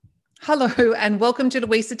Hello and welcome to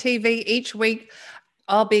Louisa TV. Each week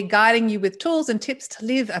I'll be guiding you with tools and tips to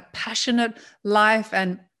live a passionate life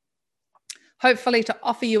and hopefully to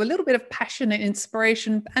offer you a little bit of passion and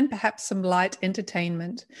inspiration and perhaps some light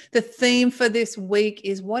entertainment. The theme for this week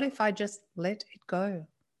is, what if I just let it go?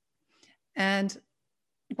 And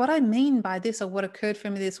what I mean by this, or what occurred for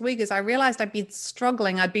me this week, is I realized I'd been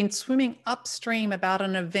struggling. I'd been swimming upstream about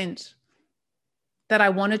an event that I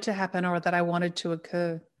wanted to happen or that I wanted to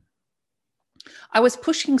occur. I was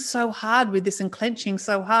pushing so hard with this and clenching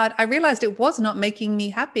so hard. I realized it was not making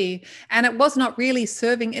me happy and it was not really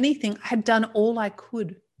serving anything. I had done all I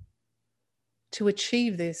could to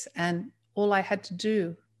achieve this, and all I had to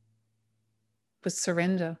do was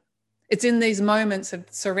surrender. It's in these moments of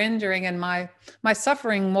surrendering, and my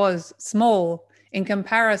suffering was small in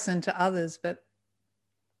comparison to others, but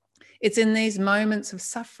it's in these moments of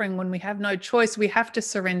suffering when we have no choice, we have to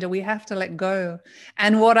surrender, we have to let go.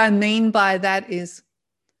 And what I mean by that is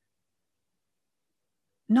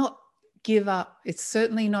not give up. It's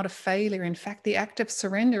certainly not a failure. In fact, the act of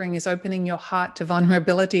surrendering is opening your heart to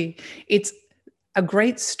vulnerability. It's a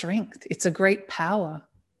great strength. It's a great power.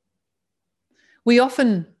 We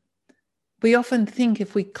often think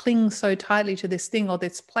if we cling so tightly to this thing or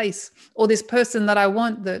this place or this person that I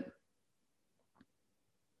want, that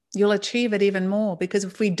you'll achieve it even more. Because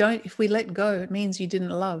if we let go, it means you didn't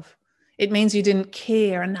love. It means you didn't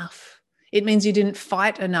care enough. It means you didn't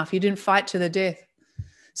fight enough. You didn't fight to the death.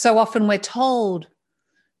 So often we're told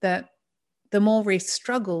that the more we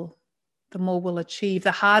struggle, the more we'll achieve.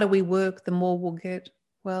 The harder we work, the more we'll get.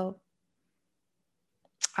 Well,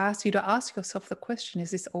 I ask you to ask yourself the question,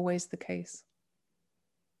 is this always the case?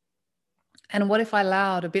 And what if I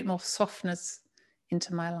allowed a bit more softness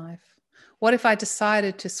into my life? What if I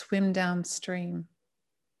decided to swim downstream?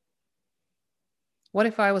 What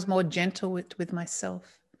if I was more gentle with myself?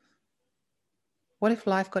 What if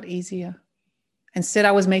life got easier? Instead,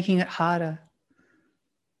 I was making it harder.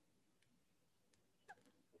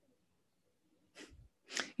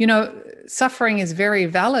 You know, suffering is very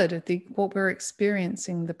valid, what we're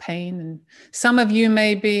experiencing, the pain. And some of you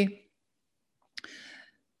may be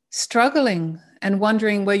struggling and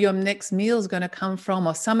wondering where your next meal is going to come from,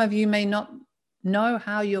 or some of you may not know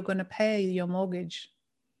how you're going to pay your mortgage.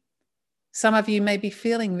 Some of you may be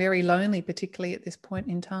feeling very lonely, particularly at this point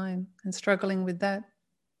in time, and struggling with that.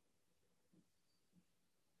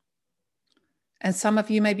 And some of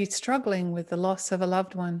you may be struggling with the loss of a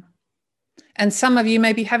loved one. And some of you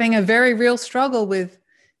may be having a very real struggle with,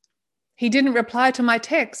 he didn't reply to my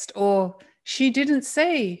text, or she didn't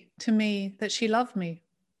say to me that she loved me.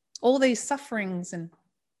 All these sufferings and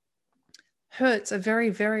hurts are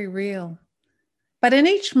very, very real. But in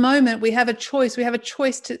each moment, we have a choice. We have a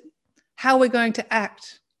choice to how we're going to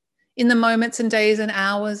act in the moments and days and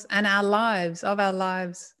hours and our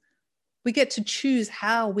lives. We get to choose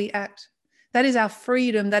how we act. That is our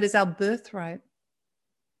freedom. That is our birthright.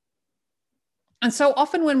 And so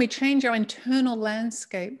often when we change our internal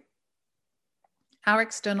landscape, our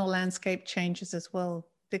external landscape changes as well,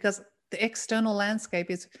 because the external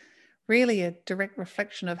landscape is really a direct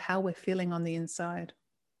reflection of how we're feeling on the inside.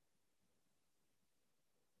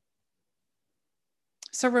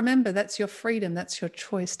 So remember, that's your freedom, that's your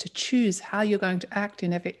choice to choose how you're going to act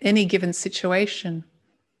in any given situation.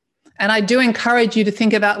 And I do encourage you to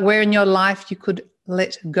think about where in your life you could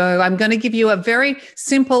let go. I'm going to give you a very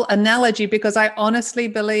simple analogy, because I honestly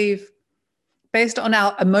believe, based on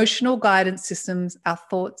our emotional guidance systems, our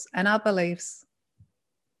thoughts and our beliefs,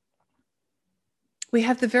 we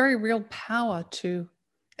have the very real power to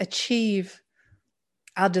achieve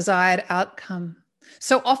our desired outcome.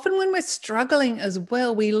 So often when we're struggling as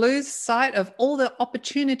well, we lose sight of all the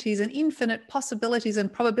opportunities and infinite possibilities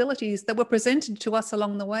and probabilities that were presented to us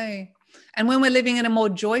along the way. And when we're living in a more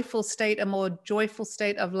joyful state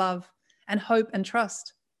of love and hope and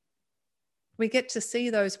trust, we get to see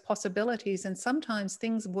those possibilities, and sometimes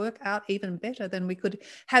things work out even better than we could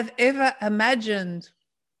have ever imagined.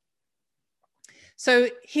 So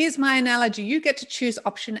here's my analogy. You get to choose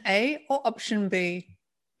option A or option B.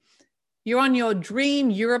 You're on your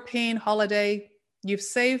dream European holiday. You've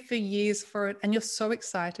saved for years for it, and you're so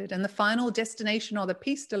excited. And the final destination, or the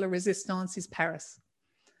piece de la resistance, is Paris.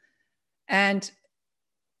 And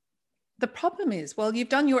the problem is, well, you've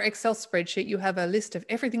done your Excel spreadsheet. You have a list of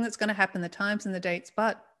everything that's going to happen, the times and the dates,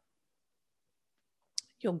 but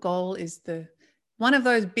your goal is one of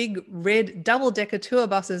those big red double-decker tour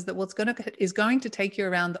buses that is going to take you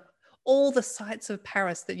around all the sights of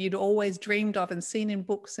Paris that you'd always dreamed of and seen in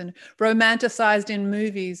books and romanticized in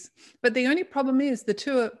movies. But the only problem is the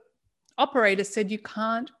tour operator said you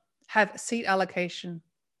can't have a seat allocation.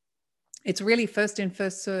 It's really first in,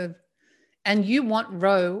 first serve. And you want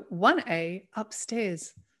row 1A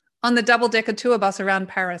upstairs on the double-decker tour bus around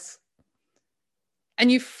Paris.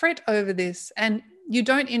 And you fret over this and you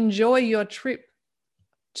don't enjoy your trip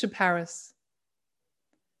to Paris.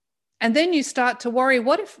 And then you start to worry,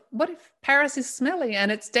 what if Paris is smelly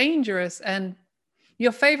and it's dangerous, and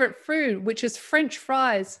your favorite food, which is French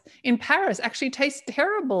fries in Paris, actually tastes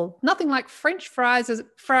terrible. Nothing like French fries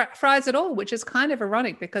at all, which is kind of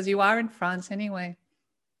ironic because you are in France anyway.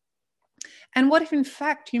 And what if in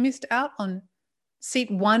fact you missed out on seat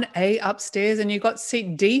 1A upstairs and you got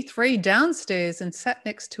seat D3 downstairs and sat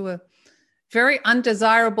next to a very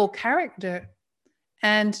undesirable character,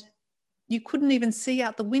 and you couldn't even see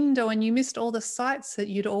out the window and you missed all the sights that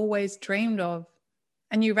you'd always dreamed of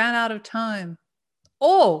and you ran out of time?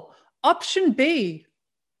 Or option B,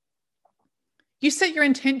 you set your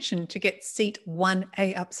intention to get seat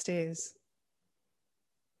 1A upstairs.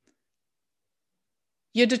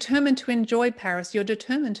 You're determined to enjoy Paris. You're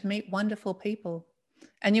determined to meet wonderful people,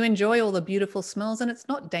 and you enjoy all the beautiful smells, and it's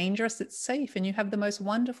not dangerous, it's safe, and you have the most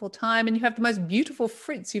wonderful time, and you have the most beautiful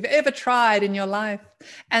frites you've ever tried in your life,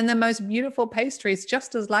 and the most beautiful pastries,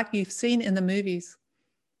 just as like you've seen in the movies.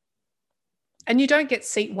 And you don't get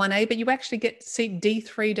seat 1A, but you actually get seat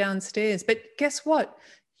D3 downstairs. But guess what?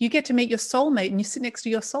 You get to meet your soulmate, and you sit next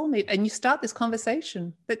to your soulmate and you start this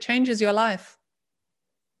conversation that changes your life.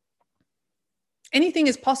 Anything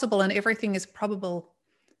is possible and everything is probable.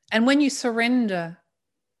 And when you surrender,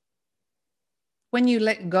 when you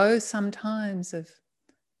let go sometimes of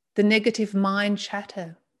the negative mind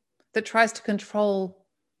chatter that tries to control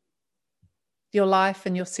your life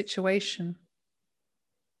and your situation,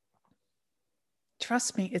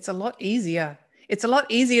 trust me, it's a lot easier. It's a lot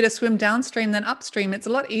easier to swim downstream than upstream. It's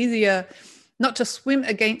a lot easier not to swim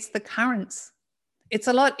against the currents. It's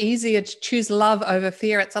a lot easier to choose love over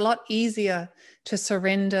fear. It's a lot easier to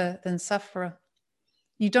surrender than suffer.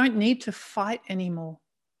 You don't need to fight anymore.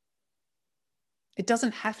 It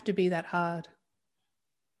doesn't have to be that hard.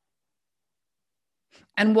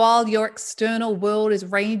 And while your external world is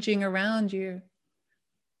raging around you,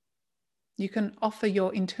 you can offer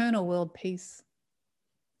your internal world peace.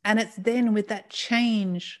 And it's then with that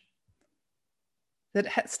change that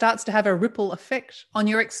starts to have a ripple effect on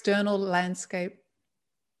your external landscape.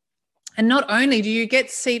 And not only do you get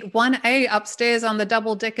seat 1A upstairs on the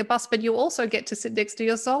double-decker bus, but you also get to sit next to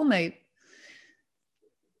your soulmate.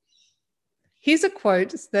 Here's a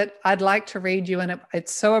quote that I'd like to read you, and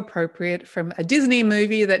it's so appropriate, from a Disney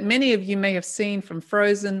movie that many of you may have seen, from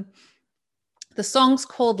Frozen. The song's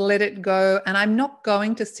called Let It Go, and I'm not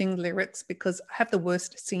going to sing lyrics because I have the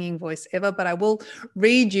worst singing voice ever, but I will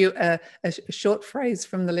read you a short phrase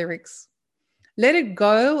from the lyrics. Let it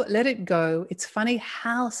go, let it go. It's funny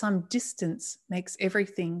how some distance makes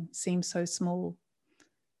everything seem so small.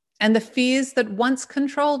 And the fears that once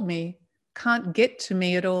controlled me can't get to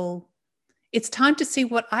me at all. It's time to see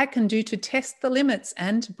what I can do to test the limits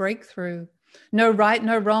and break through. No right,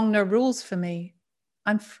 no wrong, no rules for me.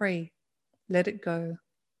 I'm free. Let it go.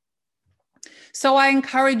 So I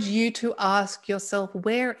encourage you to ask yourself,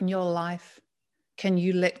 where in your life can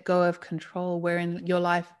you let go of control? Where in your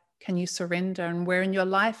life can you surrender? And where in your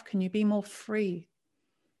life can you be more free?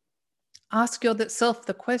 Ask yourself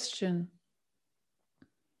the question,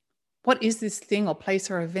 what is this thing or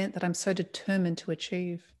place or event that I'm so determined to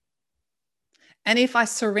achieve? And if I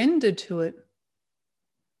surrender to it,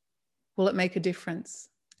 will it make a difference?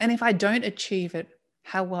 And if I don't achieve it,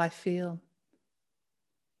 how will I feel?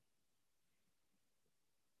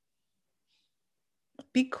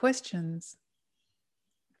 Big questions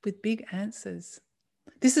with big answers.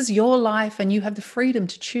 This is your life, and you have the freedom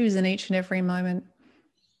to choose in each and every moment.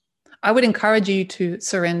 I would encourage you to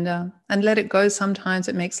surrender and let it go. Sometimes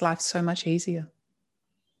it makes life so much easier.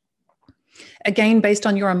 Again, based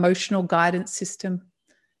on your emotional guidance system,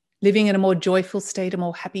 living in a more joyful state, a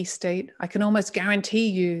more happy state, I can almost guarantee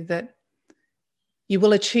you that you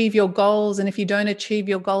will achieve your goals. And if you don't achieve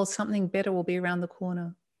your goals, something better will be around the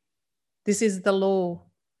corner. This is the law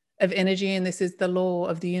of energy, and this is the law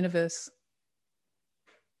of the universe.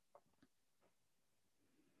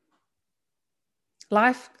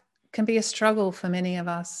 Life can be a struggle for many of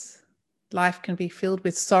us. Life can be filled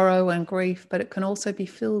with sorrow and grief, but it can also be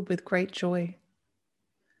filled with great joy.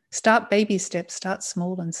 Start baby steps, start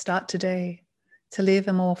small, and start today to live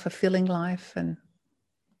a more fulfilling life and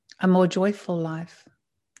a more joyful life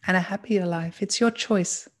and a happier life. It's your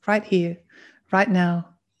choice right here, right now.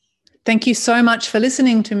 Thank you so much for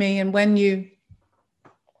listening to me. And when you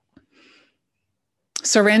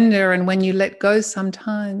surrender and when you let go,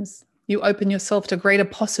 sometimes you open yourself to greater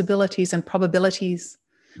possibilities and probabilities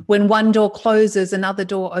When one door closes, another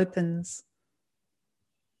door opens.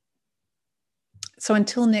 So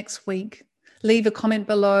until next week, leave a comment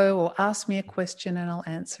below or ask me a question and I'll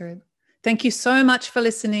answer it. Thank you so much for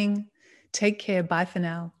listening. Take care. Bye for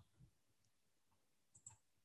now.